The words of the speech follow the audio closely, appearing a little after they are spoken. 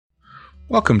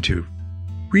Welcome to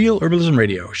Real Herbalism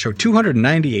Radio, show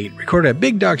 298, recorded at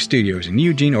Big Dog Studios in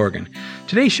Eugene, Oregon.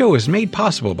 Today's show is made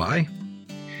possible by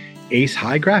Ace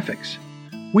High Graphics.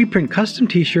 We print custom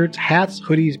t-shirts, hats,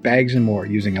 hoodies, bags, and more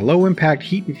using a low-impact,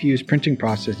 heat-infused printing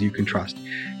process you can trust.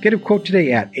 Get a quote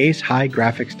today at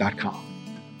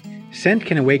acehighgraphics.com. Scent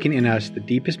can awaken in us the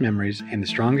deepest memories and the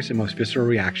strongest and most visceral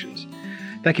reactions.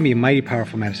 That can be a mighty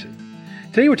powerful medicine.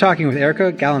 Today we're talking with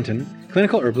Erica Galanton,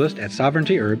 clinical herbalist at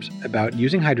Sovereignty Herbs, about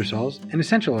using hydrosols and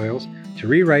essential oils to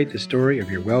rewrite the story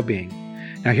of your well-being.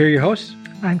 Now here are your hosts.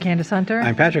 I'm Candace Hunter.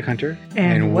 I'm Patrick Hunter.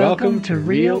 And welcome to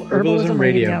Real Herbalism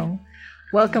Radio.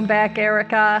 Welcome back,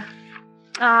 Erica.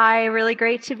 Hi, really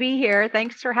great to be here.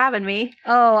 Thanks for having me.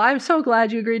 Oh, I'm so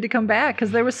glad you agreed to come back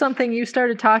because there was something you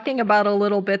started talking about a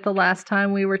little bit the last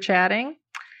time we were chatting,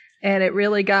 and it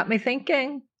really got me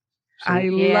thinking. I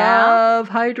love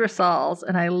hydrosols,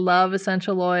 and I love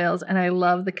essential oils, and I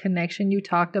love the connection you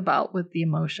talked about with the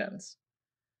emotions.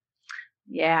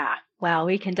 Yeah, well,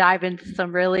 we can dive into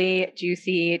some really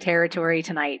juicy territory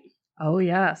tonight. Oh,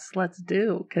 yes, let's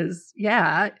do. Because,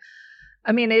 I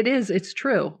mean, it's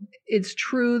true. It's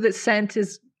true that scent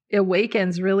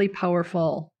awakens really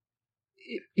powerful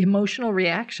emotional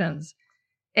reactions.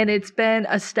 And it's been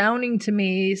astounding to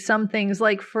me, some things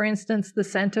like, for instance, the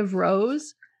scent of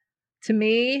rose. To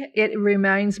me, it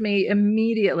reminds me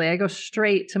immediately, I go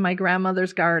straight to my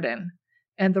grandmother's garden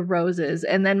and the roses.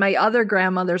 And then my other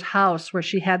grandmother's house where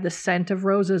she had the scent of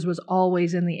roses was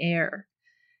always in the air.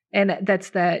 And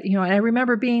that's that, and I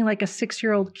remember being like a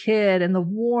 6-year-old kid and the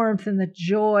warmth and the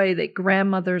joy that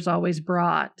grandmothers always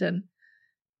brought.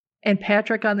 And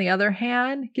Patrick, on the other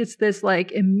hand, gets this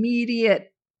like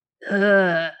immediate,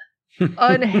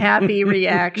 unhappy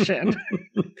reaction.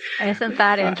 Isn't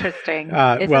that interesting?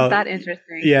 That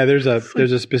interesting? Yeah, there's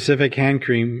a specific hand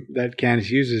cream that Candace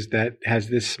uses that has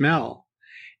this smell,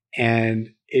 and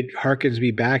it harkens me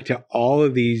back to all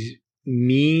of these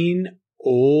mean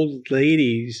old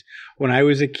ladies when I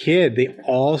was a kid. They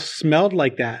all smelled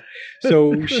like that.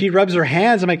 So she rubs her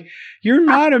hands. I'm like, you're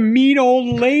not a mean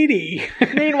old lady.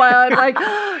 Meanwhile, I'm like,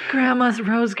 Grandma's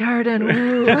rose garden.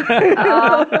 Isn't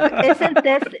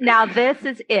this, now this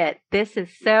is it. This is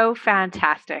so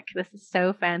fantastic.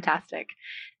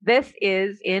 This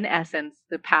is, in essence,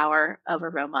 the power of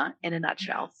aroma in a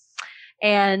nutshell.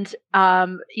 And,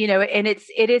 and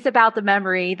it is about the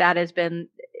memory that has been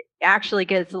actually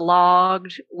gets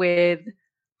logged with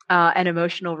an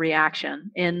emotional reaction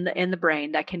in the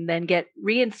brain that can then get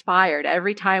re-inspired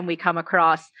every time we come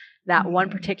across that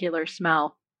one particular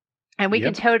smell. And we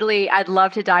can I'd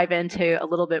love to dive into a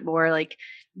little bit more, like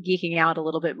geeking out a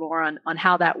little bit more on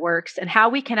how that works and how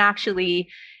we can actually,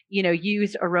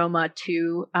 use aroma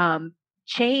to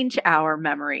change our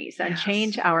memories and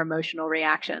change our emotional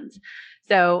reactions.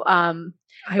 So,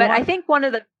 I think one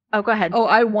of the Oh, go ahead. Oh,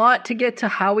 I want to get to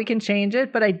how we can change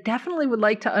it, but I definitely would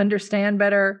like to understand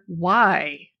better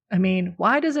why. I mean,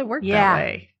 why does it work that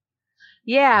way?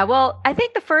 Yeah, well, I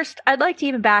think I'd like to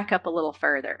even back up a little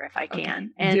further if I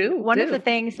can. Okay. And one of the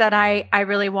things that I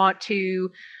really want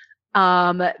to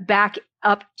back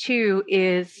up to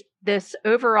is this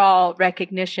overall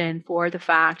recognition for the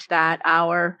fact that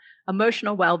our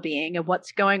emotional well-being and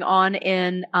what's going on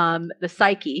in the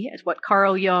psyche is what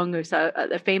Carl Jung, who's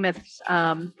a famous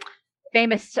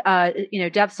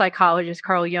depth psychologist,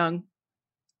 Carl Jung,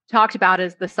 talked about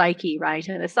as the psyche, right?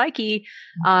 And the psyche,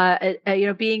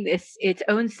 being its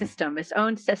own system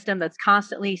that's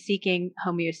constantly seeking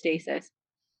homeostasis.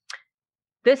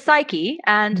 This psyche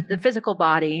and the physical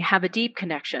body have a deep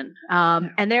connection,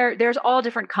 and there's all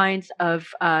different kinds of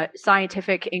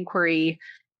scientific inquiry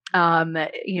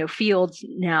fields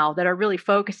now that are really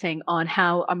focusing on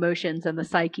how emotions and the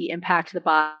psyche impact the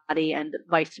body and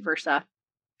vice versa.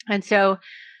 And so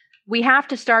we have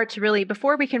to start to really,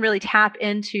 before we can really tap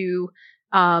into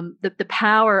the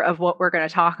power of what we're going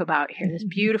to talk about here, this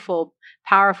beautiful,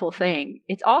 powerful thing,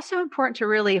 it's also important to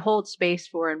really hold space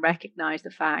for and recognize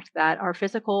the fact that our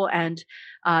physical and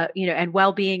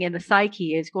well-being in the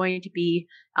psyche is going to be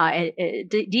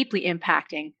deeply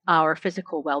impacting our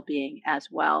physical well-being as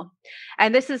well.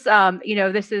 And this is a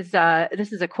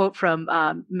quote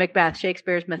from Macbeth,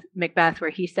 Shakespeare's Macbeth,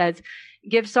 where he says,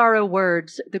 "Give sorrow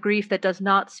words, the grief that does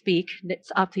not speak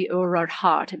knits up the o'erwrought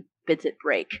heart and bids it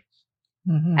break."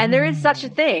 Mm-hmm. And there is such a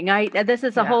thing.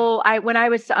 When I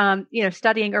was,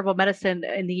 studying herbal medicine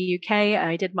in the UK,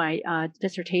 I did my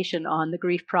dissertation on the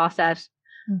grief process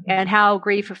and how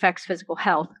grief affects physical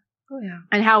health. Oh, yeah.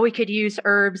 And how we could use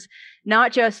herbs,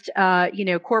 not just,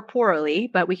 corporally,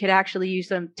 but we could actually use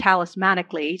them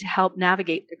talismanically to help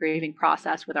navigate the grieving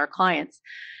process with our clients.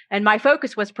 And my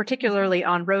focus was particularly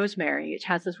on rosemary, which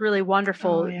has this really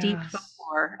wonderful, deep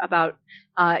folklore about,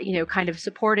 kind of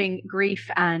supporting grief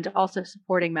and also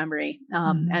supporting memory.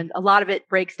 And a lot of it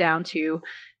breaks down to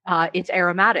its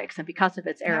aromatics, and because of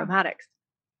its aromatics.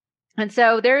 And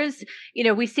so there is,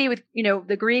 we see with,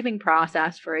 the grieving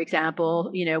process, for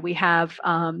example, we have,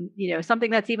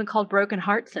 something that's even called broken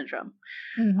heart syndrome.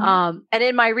 And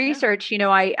in my research,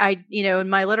 I in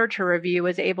my literature review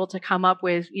was able to come up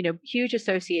with, huge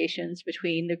associations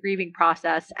between the grieving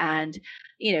process and,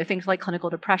 things like clinical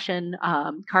depression,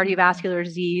 cardiovascular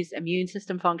disease, immune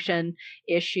system function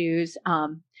issues,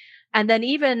 and then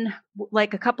even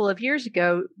like a couple of years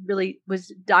ago, really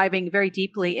was diving very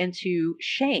deeply into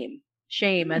shame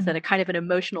as a kind of an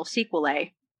emotional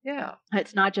sequelae. Yeah.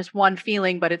 It's not just one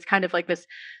feeling, but it's kind of like this,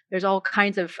 there's all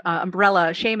kinds of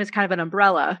umbrella. Shame is kind of an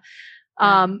umbrella,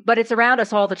 but it's around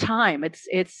us all the time.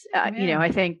 It's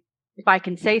I think, if I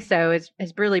can say so,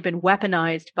 has really been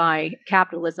weaponized by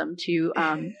capitalism to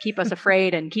keep us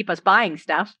afraid and keep us buying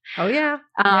stuff. Oh, yeah.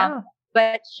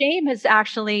 But shame is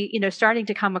actually, starting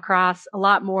to come across a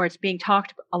lot more. It's being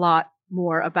talked a lot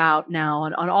more about now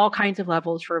on all kinds of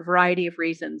levels for a variety of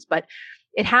reasons. But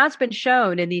it has been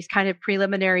shown in these kind of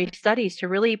preliminary studies to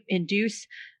really induce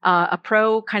a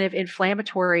pro kind of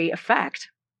inflammatory effect.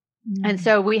 And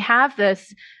so we have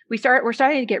this, we're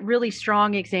starting to get really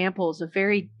strong examples of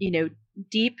very,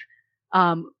 deep,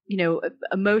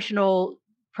 emotional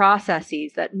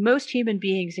processes that most human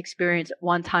beings experience at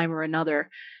one time or another,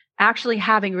 actually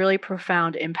having really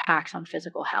profound impacts on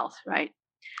physical health, right?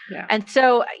 Yeah. And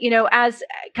so, as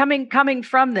coming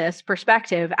from this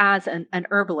perspective as an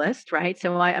herbalist, right?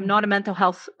 So I'm not a mental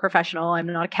health professional. I'm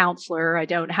not a counselor. I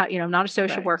don't have, I'm not a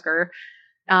social worker,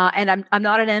 and I'm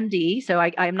not an MD. So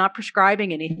I'm not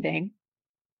prescribing anything.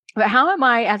 But how am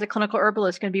I, as a clinical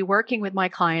herbalist, going to be working with my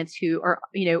clients who are,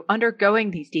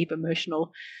 undergoing these deep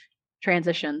emotional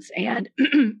transitions and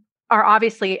are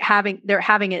obviously having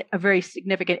a very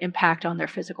significant impact on their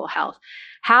physical health?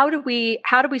 How do we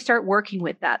start working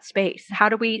with that space? How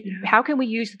can we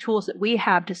use the tools that we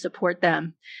have to support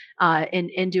them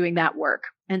in doing that work?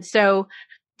 And so,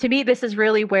 to me, this is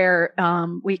really where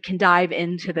we can dive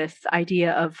into this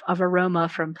idea of aroma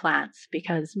from plants,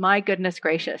 because my goodness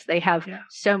gracious, they have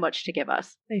so much to give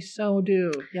us. They so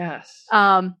do. Yes.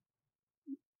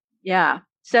 Yeah.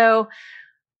 So.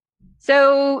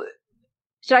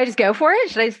 Should I just go for it?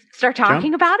 Should I start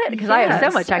talking about it? Because I have so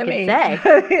much I can say.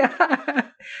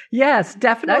 Yes,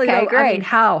 definitely. Okay, great.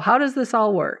 How does this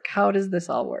all work?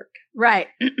 Right.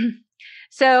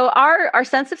 So our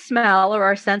sense of smell, or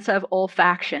our sense of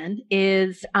olfaction,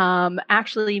 is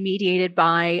actually mediated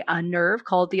by a nerve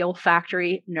called the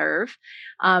olfactory nerve.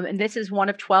 And this is one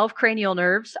of 12 cranial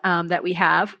nerves that we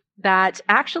have, that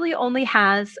actually only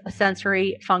has a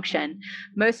sensory function.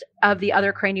 Most of the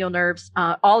other cranial nerves,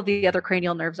 all of the other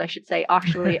cranial nerves, I should say,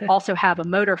 actually also have a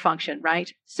motor function,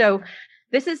 right? So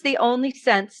this is the only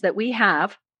sense that we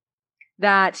have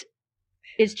that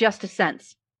is just a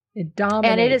sense. It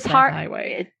dominates, and it is hard.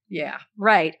 Highway.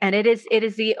 Right. And it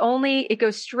is the only, it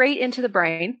goes straight into the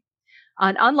brain.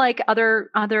 And unlike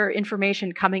other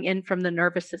information coming in from the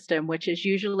nervous system, which is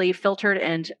usually filtered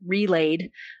and relayed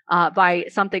by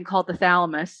something called the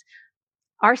thalamus,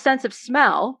 our sense of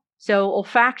smell, so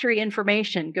olfactory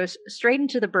information, goes straight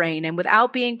into the brain, and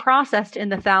without being processed in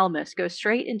the thalamus, goes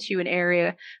straight into an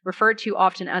area referred to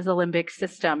often as the limbic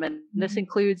system. And this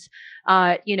includes,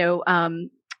 a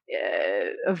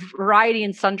variety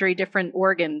and sundry different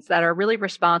organs that are really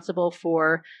responsible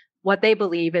for what they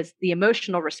believe is the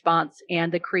emotional response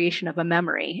and the creation of a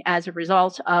memory as a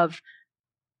result of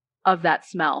that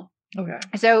smell. Okay.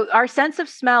 So our sense of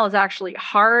smell is actually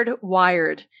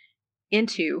hardwired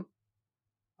into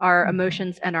our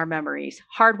emotions and our memories.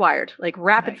 Hardwired, like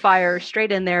rapid fire,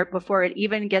 straight in there before it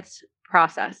even gets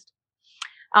processed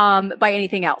by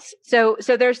anything else. So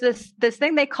there's this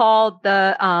thing they call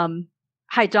the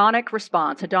hedonic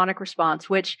response,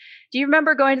 which, do you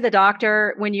remember going to the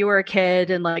doctor when you were a kid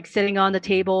and like sitting on the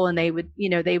table and they would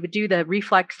do the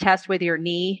reflex test with your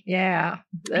knee? Yeah.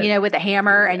 With a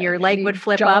hammer, and your leg would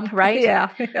flip up, right? Yeah.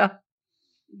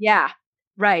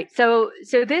 Right. So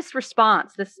this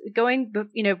response,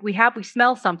 we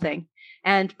smell something,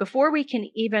 and before we can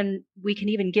even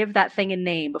give that thing a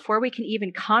name, before we can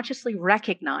even consciously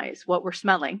recognize what we're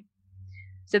smelling.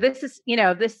 So this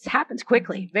happens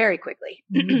quickly, very quickly,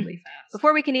 really fast.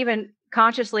 Before we can even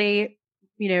consciously,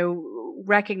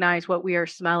 recognize what we are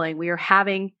smelling, we are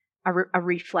having a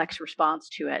reflex response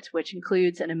to it, which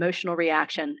includes an emotional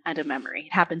reaction and a memory.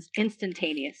 It happens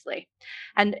instantaneously.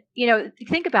 And,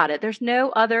 think about it. There's no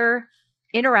other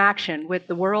interaction with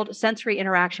the world, sensory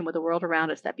interaction with the world around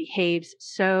us that behaves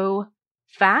so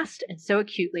fast and so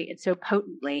acutely and so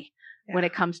potently when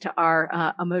it comes to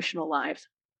our emotional lives.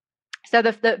 So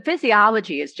the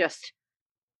physiology is just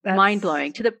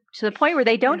mind-blowing to the point where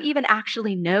they don't even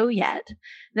actually know yet.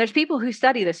 There's people who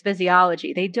study this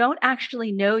physiology. They don't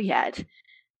actually know yet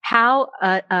how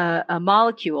a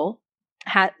molecule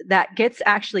that gets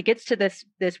to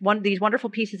these wonderful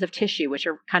pieces of tissue, which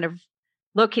are kind of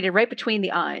located right between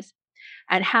the eyes,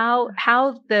 and how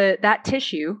that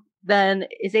tissue then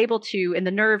is able to, in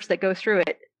the nerves that go through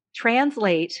it,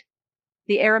 translate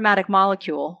the aromatic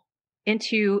molecule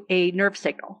into a nerve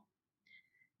signal.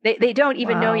 They don't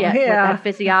even know yet what that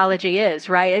physiology is,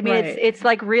 right? I mean, it's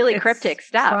like really cryptic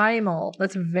stuff. Primal.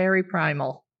 That's very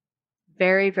primal.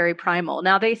 Very, very primal.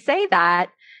 Now they say that,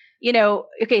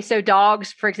 okay, so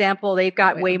dogs, for example, they've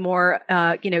got way more,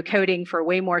 coding for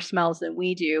way more smells than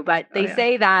we do. But they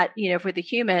say that, for the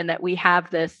human, that we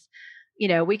have this,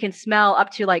 we can smell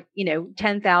up to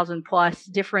 10,000 plus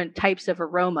different types of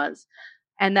aromas,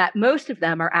 and that most of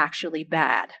them are actually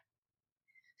bad.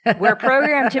 We're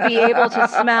programmed to be able to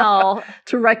smell,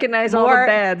 to recognize all the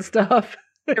bad stuff,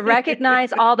 to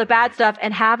recognize all the bad stuff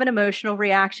and have an emotional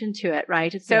reaction to it,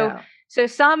 right? So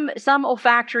some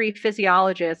olfactory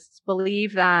physiologists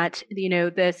believe that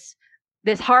this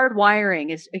hard wiring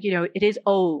is it is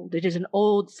old. It is an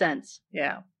old sense.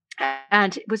 Yeah.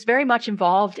 And it was very much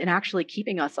involved in actually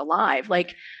keeping us alive.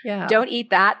 Don't eat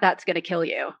that. That's going to kill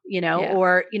you,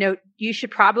 or, you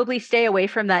should probably stay away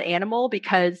from that animal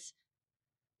because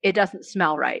it doesn't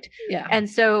smell right. Yeah. And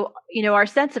so, our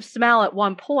sense of smell at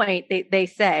one point, they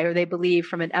say, or they believe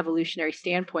from an evolutionary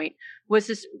standpoint, was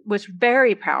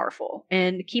very powerful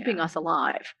in keeping us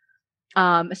alive,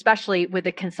 especially with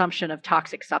the consumption of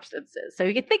toxic substances. So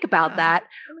you can think about that.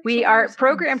 We are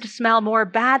programmed to smell more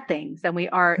bad things than we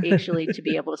are actually to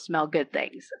be able to smell good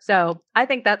things. So I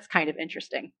think that's kind of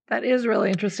interesting. That is really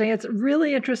interesting. It's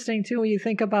really interesting too when you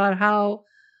think about how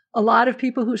a lot of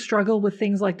people who struggle with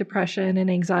things like depression and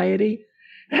anxiety,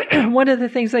 one of the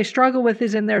things they struggle with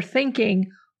is in their thinking,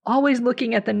 always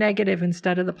looking at the negative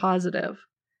instead of the positive.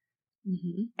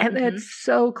 Mm-hmm. And that's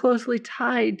so closely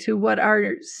tied to what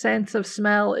our sense of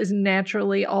smell is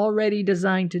naturally already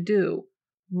designed to do.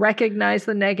 Recognize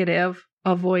the negative,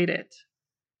 avoid it.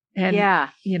 And,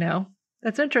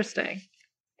 that's interesting.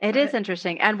 It is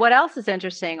interesting. And what else is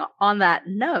interesting on that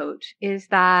note is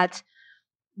that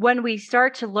when we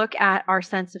start to look at our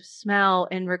sense of smell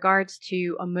in regards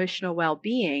to emotional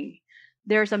well-being,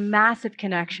 there's a massive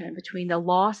connection between the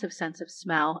loss of sense of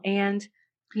smell and,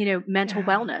 mental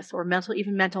wellness or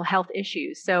mental health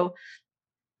issues. So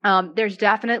there's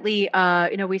definitely,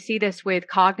 we see this with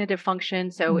cognitive function.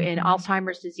 So in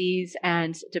Alzheimer's disease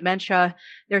and dementia,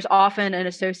 there's often an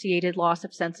associated loss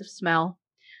of sense of smell.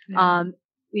 Yeah.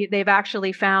 They've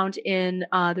actually found in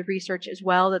the research as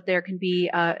well that there can be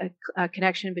a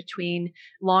connection between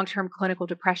long-term clinical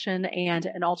depression and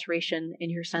an alteration in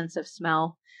your sense of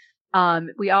smell.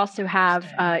 We also have,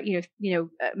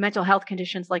 mental health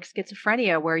conditions like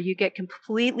schizophrenia, where you get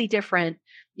completely different.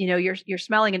 You're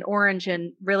smelling an orange,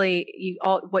 and really,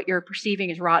 what you're perceiving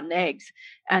is rotten eggs.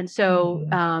 And so,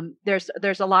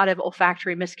 there's a lot of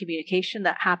olfactory miscommunication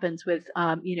that happens with,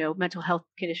 mental health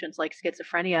conditions like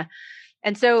schizophrenia.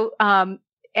 And so, and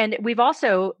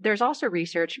there's also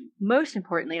research, most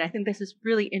importantly, and I think this is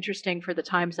really interesting for the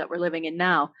times that we're living in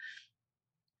now,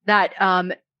 that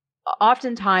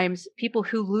oftentimes people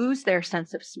who lose their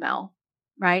sense of smell,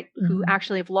 right, who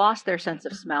actually have lost their sense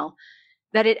of smell,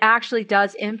 that it actually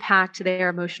does impact their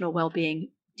emotional well-being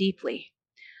deeply.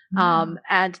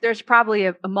 And there's probably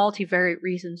a multivariate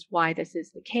reasons why this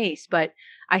is the case. But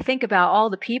I think about all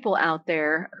the people out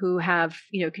there who have,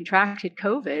 contracted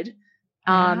COVID,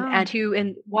 and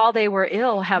who, while they were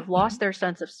ill, have lost their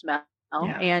sense of smell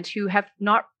and who have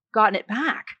not gotten it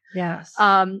back. Yes.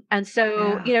 And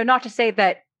so, not to say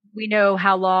that we know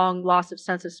how long loss of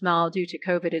sense of smell due to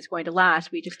COVID is going to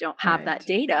last. We just don't have that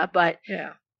data. But,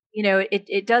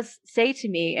 it does say to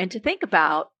me, and to think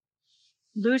about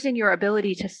losing your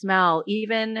ability to smell,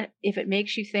 even if it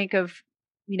makes you think of,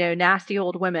 nasty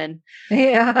old women.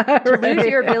 To lose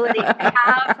your ability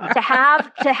to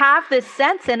have this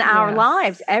sense in our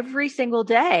lives every single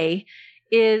day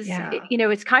is,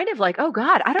 it's kind of like, oh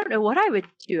God, I don't know what I would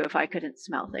do if I couldn't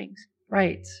smell things.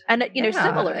 Right. And,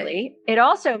 similarly, it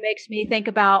also makes me think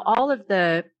about all of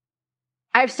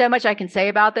I have so much I can say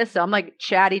about this, so I'm like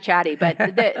chatty, but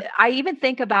I even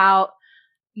think about,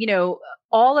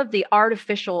 all of the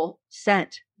artificial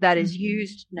scent that is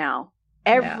used now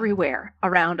everywhere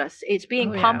around us. It's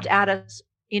being pumped at us.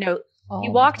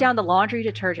 You walk down the laundry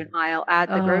detergent aisle at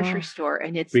the grocery store,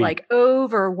 and it's like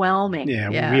overwhelming.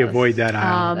 Yeah, we avoid that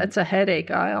aisle. That's a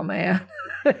headache aisle, man.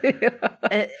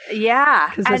 Yeah,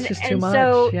 because it's just too much.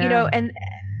 So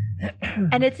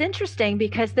and it's interesting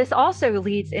because this also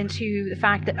leads into the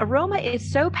fact that aroma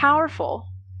is so powerful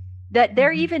that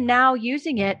they're even now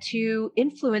using it to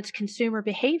influence consumer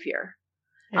behavior.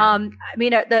 Yeah. I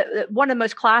mean, the one of the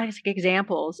most classic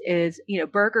examples is,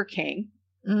 Burger King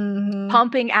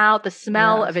pumping out the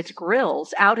smell of its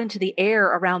grills out into the air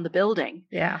around the building.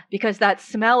 Yeah. Because that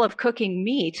smell of cooking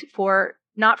meat,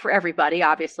 not for everybody,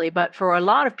 obviously, but for a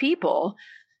lot of people,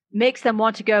 makes them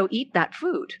want to go eat that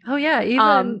food. Oh yeah.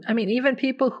 Even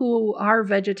people who are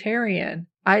vegetarian.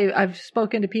 I've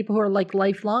spoken to people who are like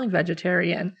lifelong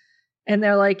vegetarian. And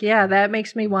they're like, yeah, that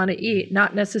makes me want to eat.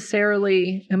 Not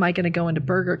necessarily am I going to go into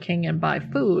Burger King and buy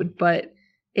food, but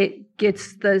it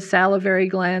gets the salivary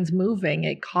glands moving.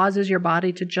 It causes your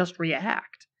body to just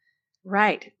react.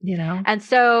 Right. And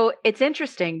so it's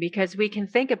interesting because we can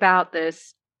think about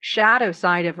this shadow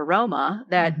side of aroma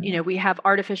that, we have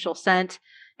artificial scent,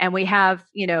 and we have,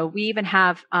 we even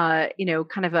have,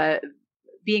 kind of a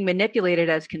being manipulated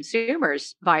as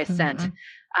consumers via scent.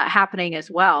 Happening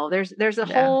as well. There's a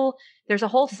whole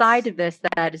side of this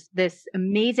that is this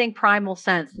amazing primal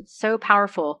sense that's so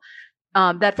powerful,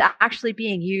 that's actually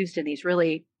being used in these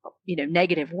really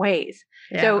negative ways.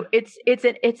 Yeah. So it's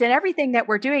in everything that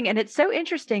we're doing, and it's so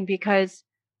interesting because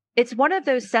it's one of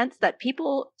those senses that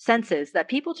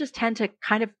people just tend to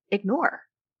kind of ignore.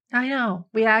 I know,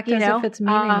 we act as if it's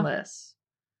meaningless.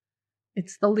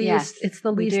 It's the least. It's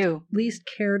the least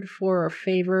cared for or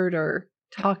favored or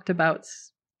talked about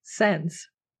sense,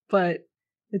 but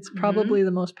it's probably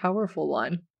the most powerful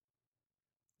one.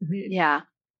 Yeah.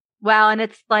 Well, and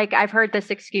it's like, I've heard this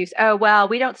excuse, oh, well,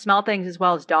 we don't smell things as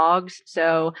well as dogs,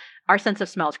 so our sense of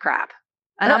smell is crap.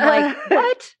 And I'm like,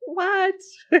 what?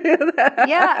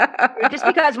 Yeah. Just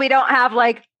because we don't have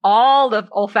like all the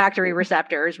olfactory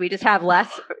receptors, we just have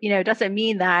less, doesn't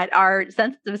mean that our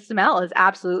sense of smell is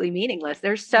absolutely meaningless.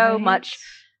 There's so much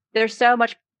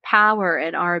power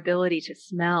in our ability to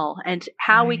smell, and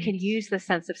how we can use the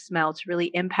sense of smell to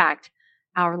really impact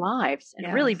our lives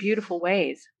in really beautiful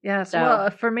ways. Yes. So,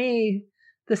 well, for me,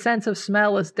 the sense of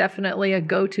smell is definitely a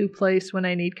go-to place when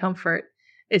I need comfort.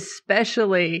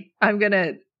 Especially, I'm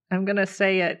gonna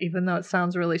say it, even though it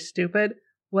sounds really stupid.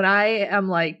 When I am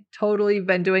like totally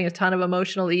been doing a ton of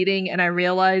emotional eating, and I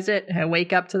realize it, and I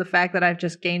wake up to the fact that I've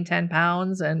just gained 10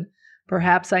 pounds, and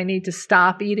perhaps I need to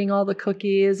stop eating all the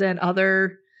cookies and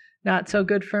other not so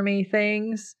good for me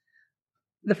things.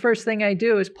 The first thing I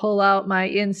do is pull out my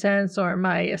incense or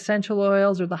my essential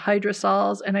oils or the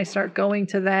hydrosols, and I start going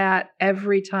to that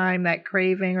every time that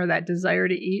craving or that desire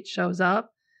to eat shows up.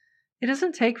 It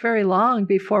doesn't take very long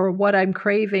before what I'm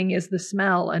craving is the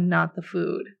smell and not the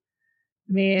food.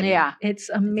 I mean, it's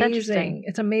amazing.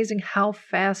 It's amazing how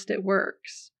fast it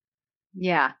works.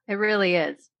 Yeah, it really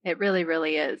is. It really,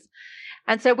 really is.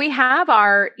 And so we have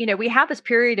we have this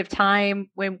period of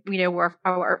time when, we're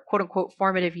our quote unquote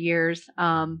formative years,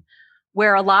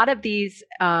 where a lot of these,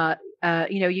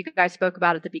 you guys spoke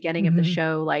about at the beginning of the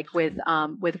show, like with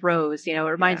Rose, it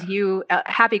reminds you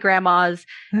happy grandmas,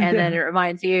 and then it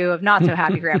reminds you of not so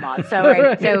happy grandmas. So,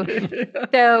 right.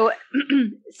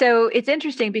 So it's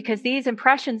interesting because these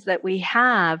impressions that we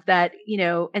have that,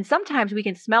 and sometimes we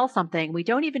can smell something, we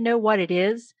don't even know what it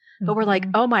is. But we're like,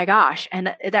 oh my gosh.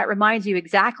 And that reminds you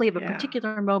exactly of a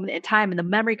particular moment in time, and the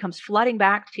memory comes flooding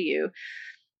back to you.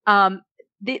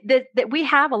 That we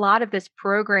have a lot of this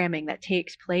programming that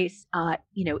takes place,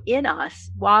 in us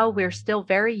while we're still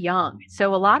very young.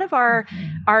 So a lot of our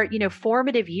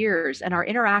formative years and our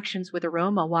interactions with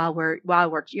aroma while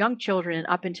we're young children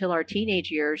up until our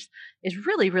teenage years is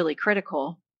really, really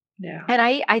critical. Yeah. And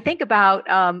I think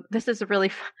about, this is a really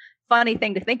funny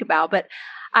thing to think about, but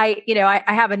I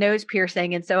have a nose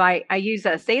piercing, and so I use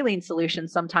a saline solution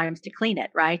sometimes to clean it,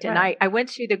 right? And I went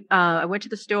to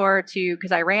the store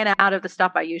because I ran out of the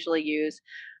stuff I usually use,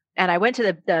 and I went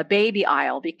to the baby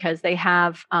aisle because they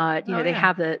have they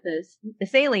have the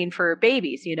saline for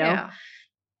babies,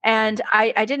 And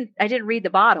I didn't read the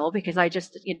bottle because I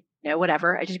just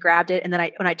whatever, I just grabbed it, and then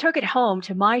when I took it home,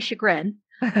 to my chagrin,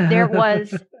 there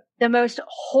was the most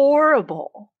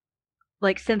horrible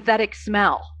like synthetic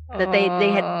smell that they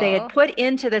had put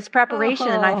into this preparation.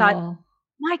 And I thought,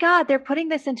 my God, they're putting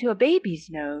this into a baby's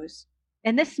nose,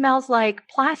 and this smells like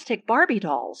plastic Barbie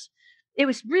dolls.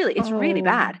 it's really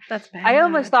bad. That's bad. I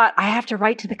almost thought I have to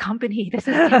write to the company. This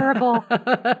is terrible.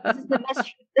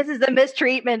 This is the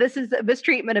mistreatment. This is the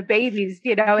mistreatment of babies,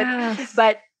 Yes.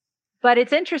 But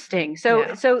it's interesting. So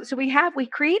Yeah. we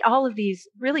create all of these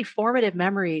really formative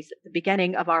memories at the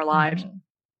beginning of our lives. Mhm.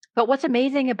 But what's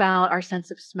amazing about our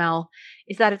sense of smell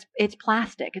is that it's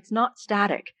plastic. It's not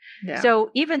static. Yeah.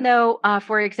 So even though,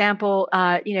 for example,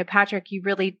 Patrick, you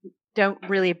really don't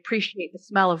really appreciate the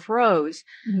smell of rose,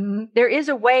 Mhm. there is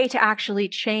a way to actually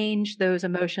change those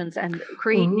emotions and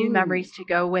create new Ooh. memories to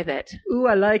go with it. Ooh,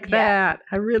 I like Yeah. that.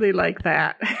 I really like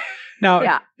that. Now,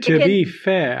 Yeah. to be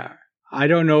fair, I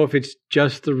don't know if it's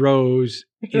just the rose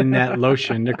in that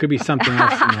lotion. There could be something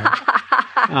else in there.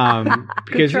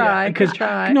 Good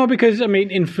try. No, because I mean,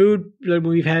 in food that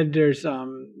we've had, there's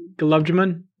gulab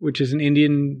jamun, which is an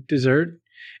Indian dessert.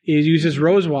 It uses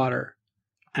rose water.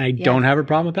 I don't have a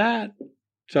problem with that.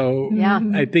 So Yeah.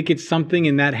 I think it's something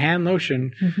in that hand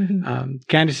lotion.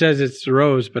 Candace says it's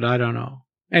rose, but I don't know.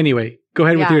 Anyway, go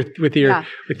ahead with your.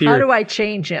 How do I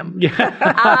change him?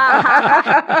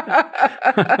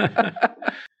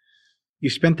 You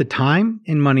spent the time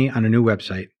and money on a new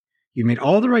website. You made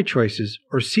all the right choices,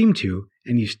 or seem to,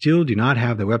 and you still do not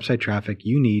have the website traffic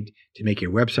you need to make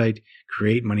your website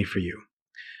create money for you.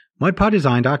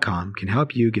 MudPodDesign.com can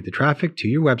help you get the traffic to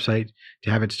your website to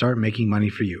have it start making money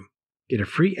for you. Get a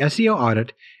free SEO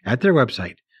audit at their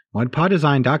website,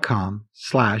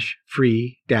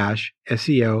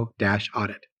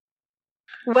 mudpoddesign.com/free-SEO-audit.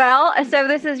 Well, so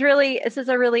this is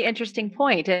a really interesting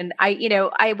point. And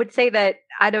I would say that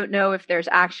I don't know if there's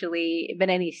actually been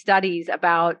any studies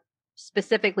about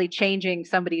specifically changing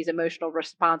somebody's emotional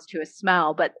response to a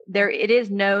smell, but it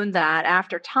is known that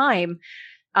after time,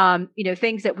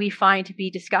 things that we find to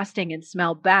be disgusting and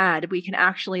smell bad, we can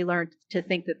actually learn to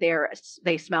think that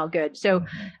they smell good. So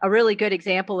a really good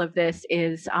example of this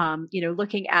is,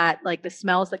 looking at like the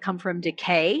smells that come from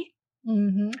decay.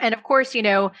 Mm-hmm. And of course,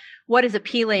 what is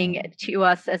appealing to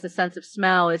us as a sense of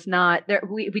smell is not there.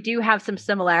 We do have some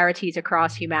similarities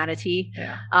across humanity,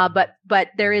 but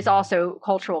there is also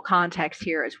cultural context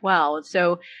here as well.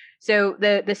 So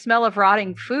the smell of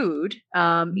rotting food,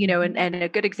 and a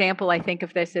good example I think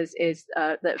of this is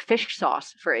the fish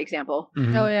sauce, for example.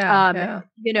 Mm-hmm. Oh yeah.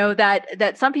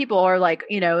 That some people are like,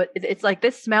 it's like,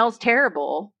 this smells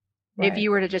terrible. Right. If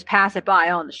you were to just pass it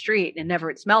by on the street and never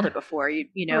had smelled it before,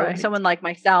 Right. someone like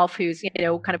myself, who's,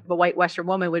 kind of a white Western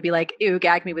woman, would be like, ew,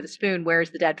 gag me with a spoon.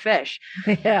 Where's the dead fish?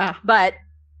 Yeah. But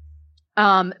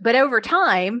over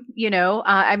time,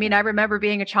 I remember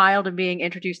being a child and being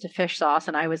introduced to fish sauce,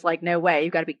 and I was like, no way,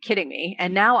 you've got to be kidding me.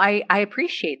 And now I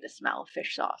appreciate the smell of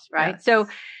fish sauce. Right. Yes. So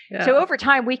Yeah. So over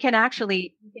time, we can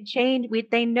change. We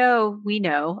know,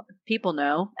 people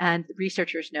know, and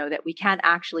researchers know that we can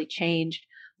actually change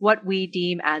what we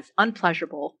deem as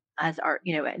unpleasurable as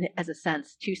as a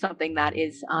sense to something that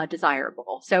is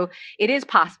desirable. So it is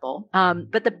possible,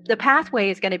 but the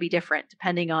pathway is going to be different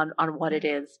depending on what it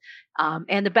is,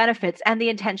 and the benefits and the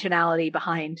intentionality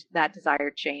behind that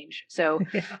desired change. So,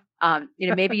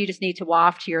 maybe you just need to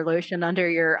waft your lotion under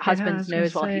your husband's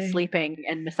nose while he's sleeping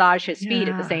and massage his feet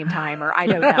at the same time, or I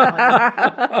don't know.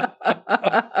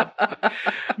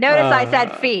 Notice I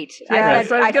said feet. Yes,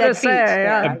 I was going to say.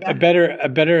 Yeah. A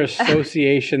better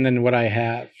association than what I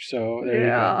have. So there you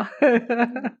go.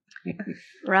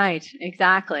 Right.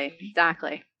 Exactly.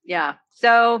 Yeah.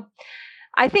 So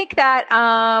I think that,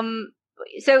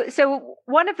 so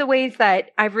one of the ways that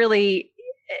I've really,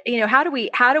 how do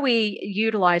we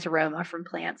utilize aroma from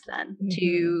plants then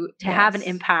to have an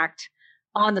impact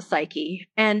on the psyche?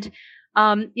 And,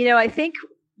 I think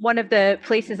one of the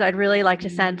places I'd really like to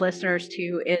send listeners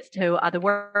to is to the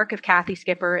work of Kathy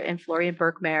Skipper and Florian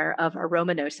Birkmayer of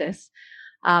Aromanosis,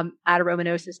 at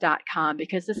aromanosis.com,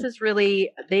 because this is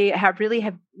really, they have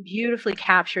beautifully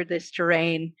captured this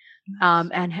terrain,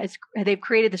 and they've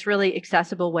created this really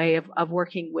accessible way of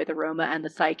working with aroma and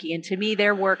the psyche. And to me,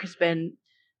 their work has been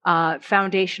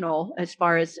foundational as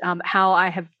far as how I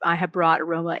have brought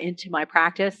aroma into my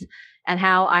practice, and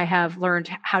how I have learned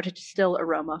how to distill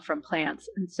aroma from plants.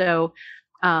 And so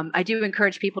I do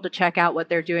encourage people to check out what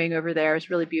they're doing over there. It's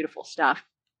really beautiful stuff.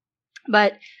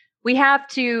 But we have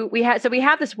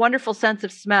this wonderful sense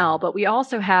of smell, but we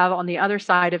also have on the other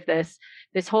side of this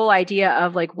whole idea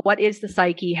of like, what is the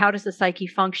psyche? How does the psyche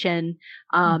function?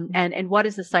 And what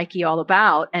is the psyche all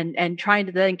about? And trying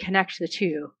to then connect the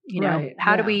two,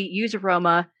 how do we use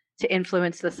aroma to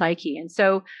influence the psyche? And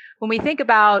so when we think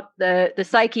about the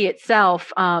psyche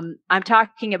itself, I'm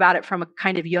talking about it from a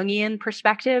kind of Jungian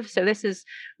perspective. So this is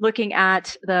looking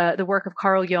at the work of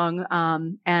Carl Jung,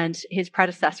 and his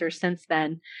predecessors since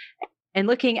then. and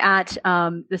looking at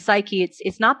the psyche,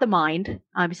 it's not the mind.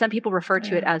 Some people refer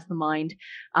to it as the mind,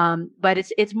 but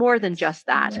it's more than just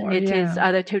that. It is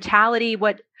the totality.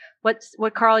 What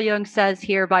Carl Jung says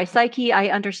here: by psyche, I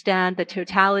understand the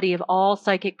totality of all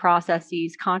psychic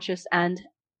processes, conscious and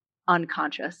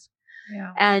unconscious.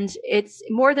 Yeah. And it's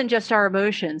more than just our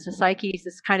emotions. The psyche is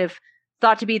this kind of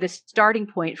thought to be the starting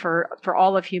point for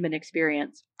all of human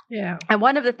experience. Yeah. And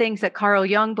one of the things that Carl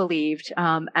Jung believed,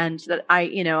 and that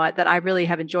I really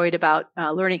have enjoyed about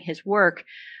learning his work,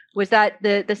 was that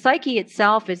the psyche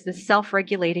itself is the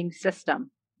self-regulating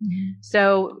system. Mm-hmm.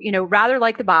 So, rather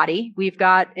like the body, we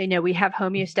have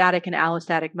homeostatic and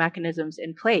allostatic mechanisms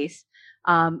in place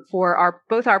for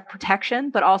both our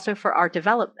protection, but also for our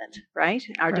development, right?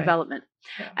 Our development.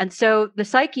 Yeah. And so the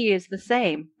psyche is the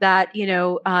same, that,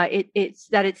 it's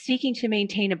seeking to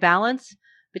maintain a balance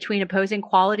between opposing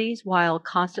qualities while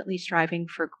constantly striving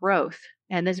for growth.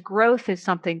 And this growth is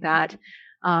something that,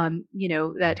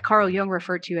 that Carl Jung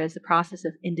referred to as the process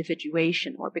of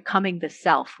individuation, or becoming the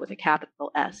self with a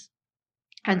capital S.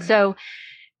 And so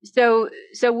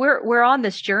we're on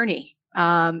this journey,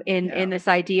 in this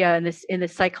idea, in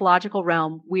this psychological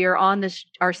realm. We are on this,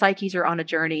 our psyches are on a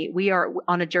journey. We are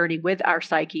on a journey with our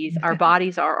psyches. Our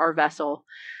bodies are our vessel,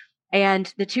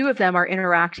 and the two of them are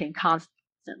interacting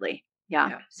constantly.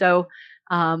 Yeah. So,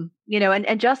 and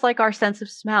just like our sense of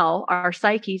smell, our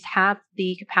psyches have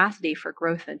the capacity for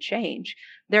growth and change.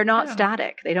 They're not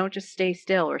static. They don't just stay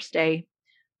still or stay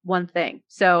one thing.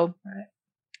 So,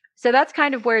 so that's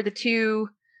kind of where the two,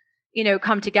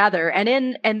 come together.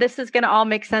 And this is going to all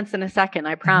make sense in a second,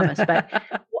 I promise. But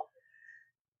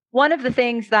one of the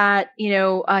things that,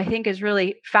 I think is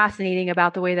really fascinating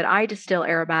about the way that I distill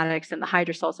aromatics and the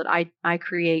hydrosols that I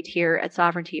create here at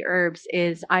Sovereignty Herbs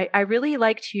is I really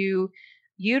like to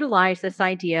utilize this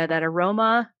idea that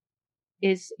aroma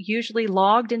is usually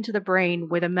logged into the brain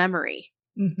with a memory.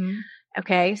 Mm-hmm.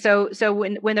 Okay. So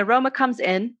when the aroma comes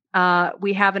in,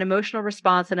 we have an emotional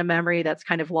response and a memory that's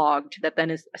kind of logged, that then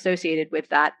is associated with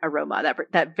that aroma,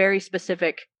 that very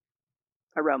specific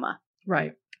aroma.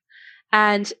 Right.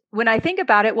 And when I think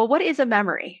about it, well, what is a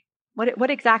memory?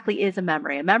 What exactly is a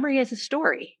memory? A memory is a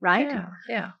story, right?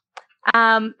 Yeah.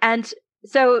 And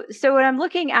so when I'm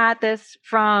looking at this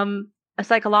from a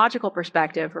psychological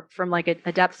perspective, or from like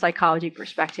a depth psychology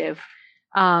perspective,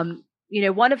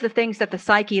 one of the things that the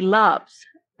psyche loves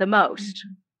the most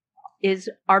is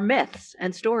our myths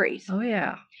and stories. Oh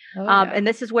yeah. And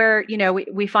this is where,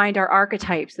 we find our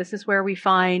archetypes. This is where we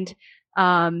find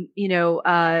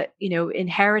inherited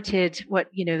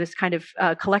this kind of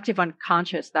collective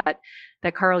unconscious that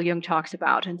Carl Jung talks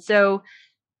about. And so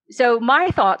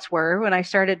my thoughts were, when I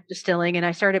started distilling and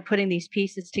I started putting these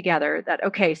pieces together, that,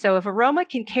 okay, so if aroma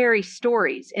can carry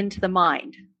stories into the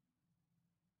mind,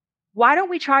 why don't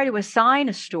we try to assign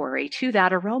a story to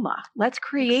that aroma? Let's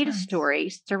create a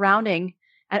story surrounding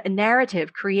a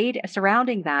narrative,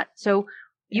 surrounding that. So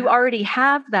you already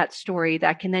have that story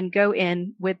that can then go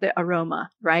in with the aroma,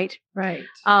 right? Right.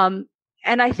 And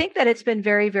I think that it's been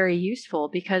very, very useful,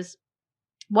 because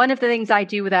one of the things I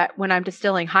do with that when I'm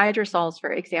distilling hydrosols,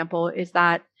 for example, is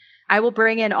that I will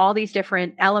bring in all these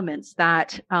different elements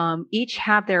that each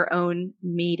have their own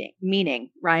meaning,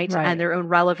 right? And their own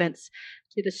relevance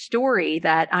to the story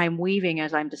that I'm weaving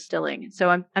as I'm distilling. So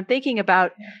I'm thinking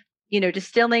about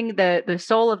distilling the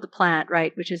soul of the plant,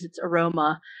 right, which is its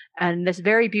aroma, and this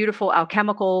very beautiful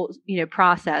alchemical,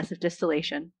 process of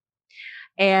distillation.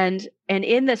 And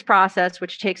in this process,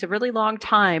 which takes a really long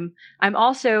time, I'm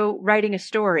also writing a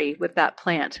story with that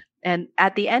plant. And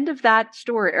at the end of that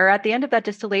story, or at the end of that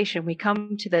distillation, we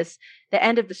come to the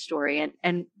end of the story.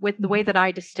 And with the way that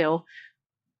I distill,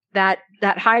 that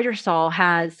hydrosol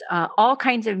has all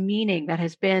kinds of meaning that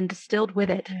has been distilled with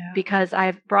it, because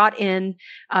I've brought in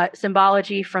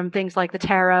symbology from things like the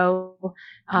tarot.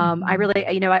 I really,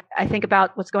 I think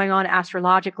about what's going on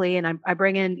astrologically, and I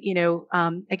bring in,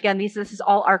 again, this is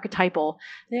all archetypal.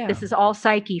 Yeah. This is all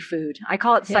psyche food. I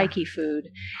call it psyche food.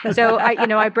 So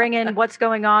I bring in what's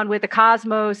going on with the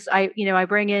cosmos. I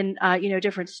bring in,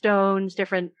 different stones,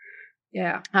 different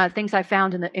things I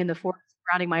found in the forest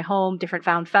surrounding my home, different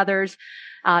found feathers,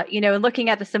 and looking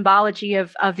at the symbology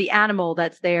of the animal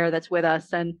that's with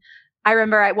us. And I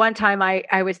remember at one time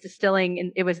I was distilling,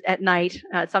 and it was at night.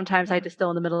 Sometimes I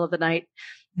distill in the middle of the night,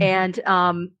 and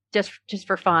just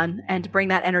for fun, and to bring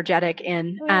that energetic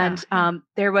in. Oh, yeah. And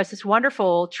there was this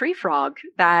wonderful tree frog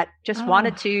that just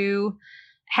wanted to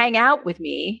hang out with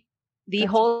me the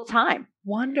whole time.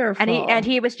 Wonderful. And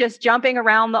he was just jumping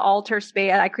around the altar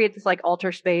space. I created this like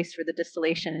altar space for the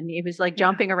distillation, and he was like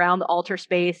jumping around the altar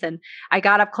space. And I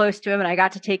got up close to him, and I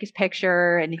got to take his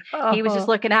picture. And he was just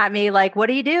looking at me like, "What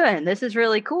are you doing? This is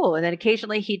really cool." And then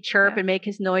occasionally he'd chirp and make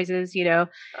his noises, you know.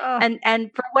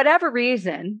 And for whatever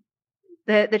reason,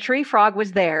 the tree frog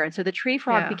was there, and so the tree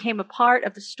frog became a part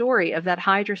of the story of that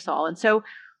hydrosol. And so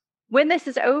when this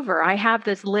is over, I have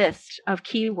this list of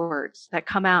keywords that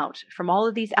come out from all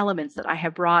of these elements that I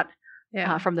have brought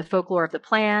from the folklore of the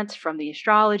plant, from the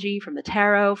astrology, from the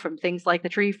tarot, from things like the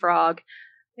tree frog.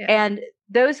 Yeah. And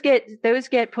those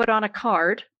get put on a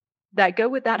card that go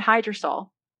with that hydrosol.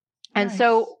 And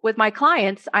so with my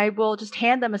clients, I will just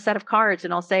hand them a set of cards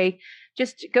and I'll say,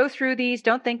 just go through these.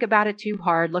 Don't think about it too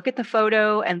hard. Look at the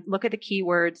photo and look at the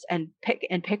keywords and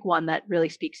pick one that really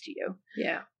speaks to you.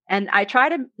 Yeah. And I try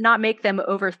to not make them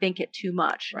overthink it too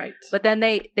much. Right. But then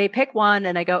they pick one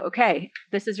and I go, okay,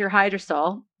 this is your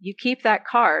hydrosol. You keep that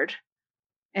card.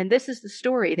 And this is the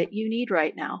story that you need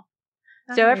right now.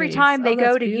 Nice. So every time they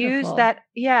go to use that,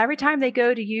 every time they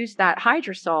go to use that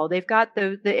hydrosol, they've got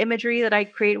the imagery that I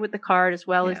created with the card as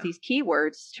well as these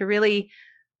keywords to really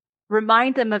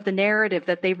remind them of the narrative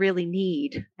that they really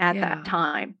need at that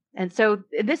time. And so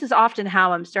this is often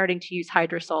how I'm starting to use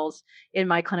hydrosols in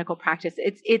my clinical practice.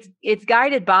 It's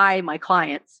guided by my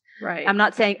clients. Right. I'm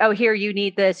not saying, oh, here, you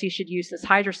need this, you should use this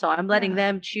hydrosol. I'm letting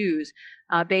them choose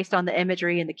based on the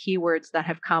imagery and the keywords that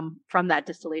have come from that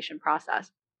distillation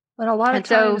process. But a lot of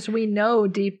times we know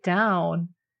deep down,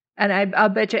 and I'll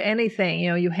bet you anything, you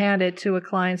know, you hand it to a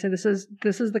client, say, this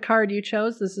is the card you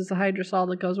chose. This is the hydrosol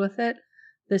that goes with it.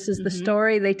 This is the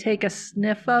story. They take a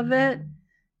sniff of it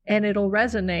and it'll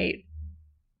resonate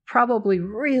probably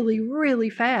really, really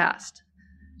fast.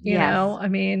 You know, I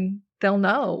mean, they'll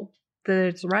know that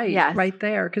it's right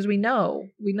there because we know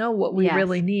what we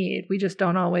really need. We just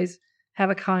don't always have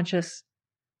a conscious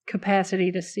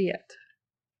capacity to see it.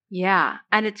 Yeah.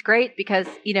 And it's great because,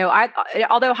 you know,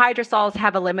 although hydrosols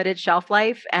have a limited shelf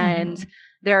life and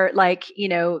they're like, you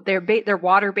know, they're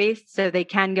water based, so they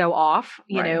can go off,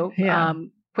 you know,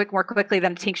 more quickly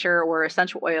than a tincture or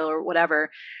essential oil or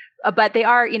whatever. But they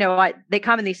are, you know, they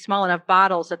come in these small enough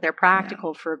bottles that they're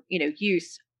practical for, you know,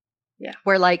 use. Yeah.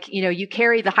 Where like, you know, you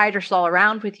carry the hydrosol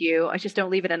around with you. I just don't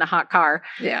leave it in a hot car.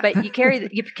 Yeah. But you carry the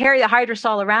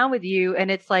hydrosol around with you and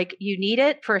it's like you need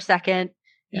it for a second.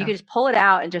 You can just pull it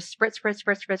out and just spritz,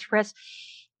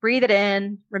 breathe it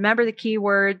in, remember the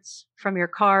keywords from your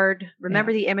card,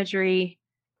 remember the imagery,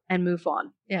 and move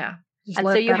on. Yeah. And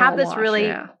so you have this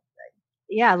really,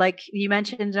 like you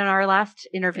mentioned in our last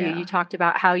interview, you talked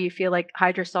about how you feel like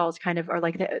hydrosols kind of are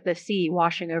like the sea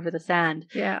washing over the sand.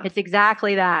 Yeah. It's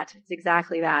exactly that.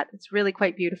 It's really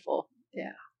quite beautiful.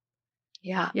 Yeah.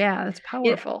 Yeah. Yeah. It's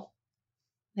powerful.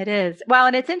 It is. Well,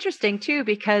 and it's interesting too,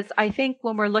 because I think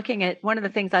when we're looking at one of the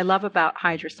things I love about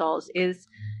hydrosols is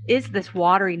this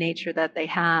watery nature that they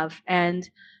have. And,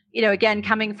 you know, again,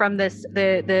 coming from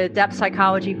the depth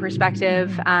psychology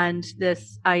perspective and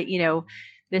this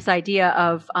idea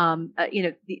of,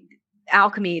 the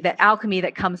alchemy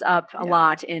that comes up a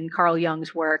lot in Carl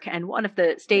Jung's work. And one of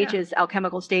the stages,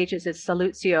 alchemical stages, is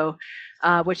solutio,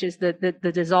 which is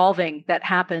the dissolving that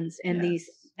happens in these.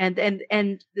 And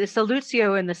the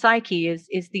solutio in the psyche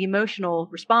is the emotional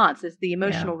response, is the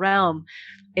emotional realm.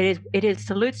 It is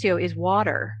solutio is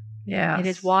water. Yeah. It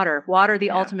is water, the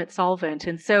ultimate solvent.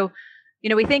 And so, you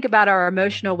know, we think about our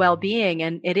emotional well-being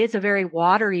and it is a very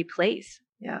watery place.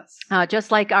 Yes.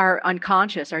 Just like our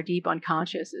unconscious, our deep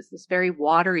unconscious is this very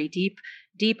watery,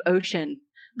 deep ocean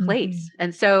place.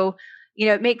 And so, you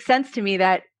know, it makes sense to me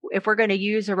that if we're going to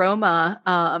use aroma,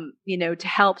 to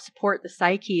help support the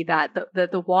psyche, that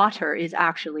the water is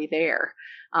actually there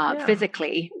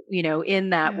physically, you know,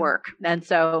 in that work. And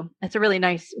so it's a really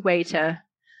nice way to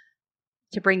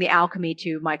bring the alchemy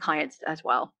to my clients as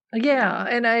well. Yeah.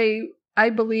 And I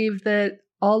believe that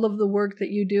all of the work that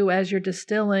you do as you're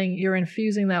distilling, you're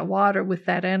infusing that water with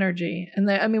that energy. And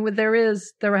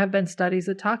there have been studies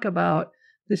that talk about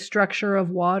the structure of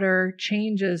water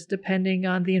changes depending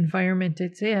on the environment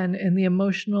it's in and the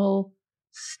emotional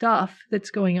stuff that's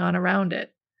going on around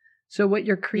it. So what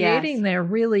you're creating there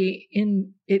really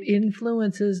it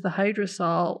influences the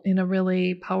hydrosol in a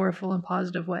really powerful and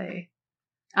positive way.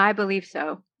 I believe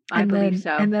so. And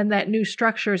then that new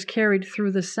structure is carried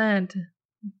through the scent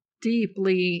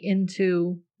deeply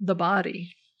into the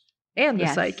body and the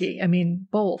psyche. I mean,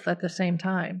 both at the same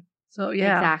time. So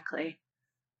exactly.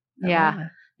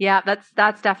 Yeah,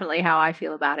 that's definitely how I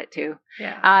feel about it too.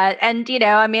 Yeah. And you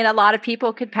know, I mean, a lot of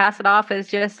people could pass it off as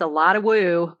just a lot of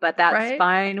woo, but that's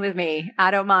fine with me.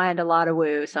 I don't mind a lot of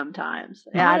woo sometimes.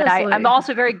 And I'm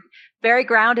also very, very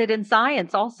grounded in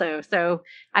science also. So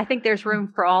I think there's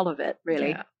room for all of it, really.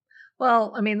 Yeah.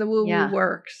 Well, I mean, the woo-woo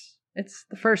works. It's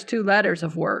the first 2 letters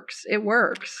of works. It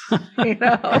works. You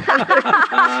know?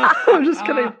 I'm just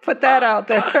going to put that out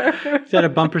there. Is that a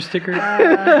bumper sticker?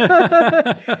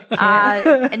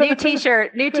 A new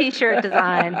t-shirt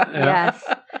design. Yeah. Yes.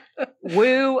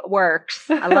 Woo works.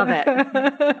 I love it.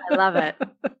 I love it.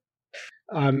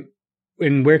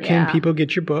 And where can people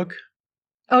get your book?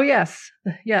 Oh, yes.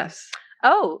 Yes.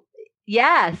 Oh,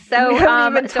 yes. So,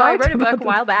 I wrote a book a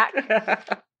while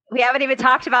back. We haven't even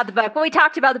talked about the book. Well, we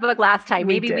talked about the book last time.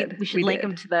 Maybe we should link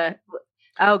them to the.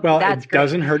 Oh, well, that's it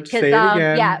doesn't hurt to say it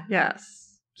again. Yeah.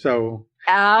 Yes. So.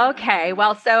 Okay.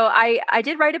 Well, so I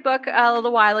did write a book a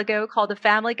little while ago called The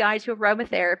Family Guide to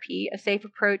Aromatherapy, A Safe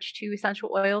Approach to Essential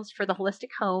Oils for the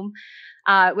Holistic Home,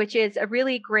 which is a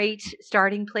really great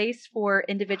starting place for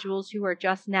individuals who are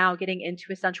just now getting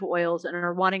into essential oils and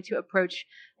are wanting to approach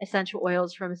essential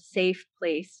oils from a safe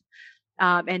place.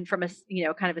 And from a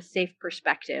kind of a safe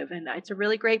perspective, and it's a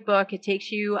really great book. It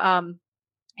takes you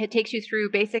through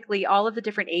basically all of the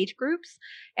different age groups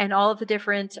and all of the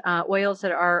different oils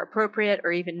that are appropriate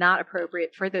or even not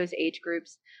appropriate for those age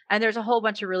groups. And there's a whole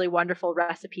bunch of really wonderful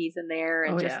recipes in there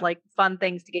and like fun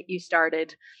things to get you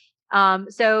started.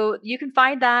 So you can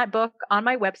find that book on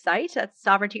my website. That's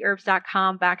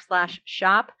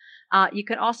sovereigntyherbs.com/shop. You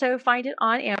can also find it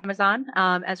on Amazon,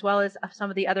 as well as some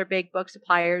of the other big book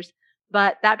suppliers.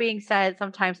 But that being said,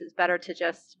 sometimes it's better to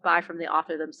just buy from the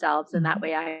author themselves, and that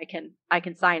way I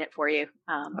can sign it for you.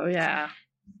 Yeah.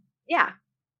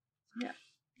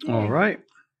 All right.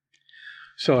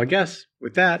 So I guess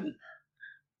with that,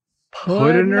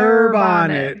 put an herb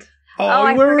on it. Oh,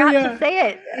 I forgot to say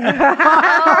it.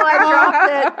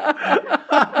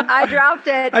 I dropped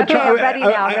it. Okay, I'm ready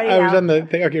now. I was on the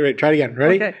thing. Okay, right. Try it again.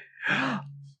 Ready? Okay.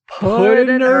 Put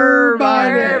an herb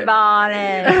on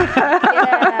it.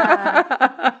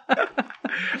 Yeah.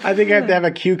 I think I have to have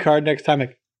a cue card next time.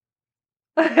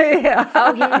 Yeah.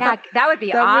 Oh, yeah. That would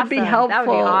be awesome. That would be helpful. That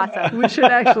would be awesome. We should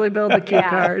actually build a cue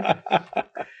card.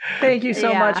 Thank you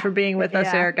so much for being with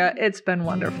us, Erica. It's been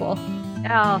wonderful.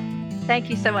 Oh, thank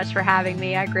you so much for having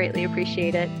me. I greatly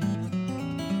appreciate it.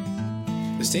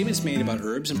 The statements made about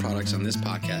herbs and products on this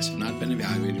podcast have not been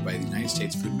evaluated by the United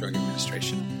States Food and Drug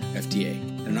Administration, FDA,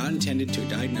 and are not intended to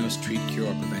diagnose, treat, cure,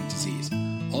 or prevent disease.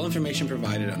 All information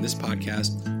provided on this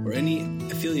podcast or any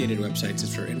affiliated websites is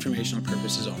for informational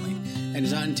purposes only and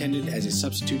is not intended as a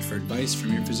substitute for advice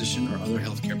from your physician or other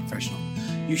healthcare professional.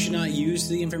 You should not use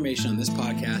the information on this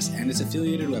podcast and its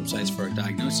affiliated websites for a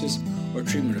diagnosis or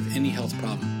treatment of any health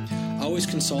problem. Always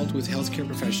consult with a healthcare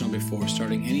professional before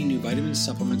starting any new vitamins,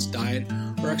 supplements, diet,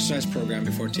 or exercise program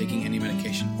before taking any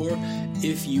medication, or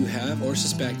if you have or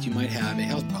suspect you might have a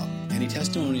health problem. Any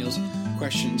testimonials,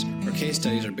 questions, or case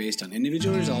studies are based on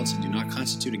individual results and do not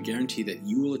constitute a guarantee that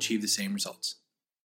you will achieve the same results.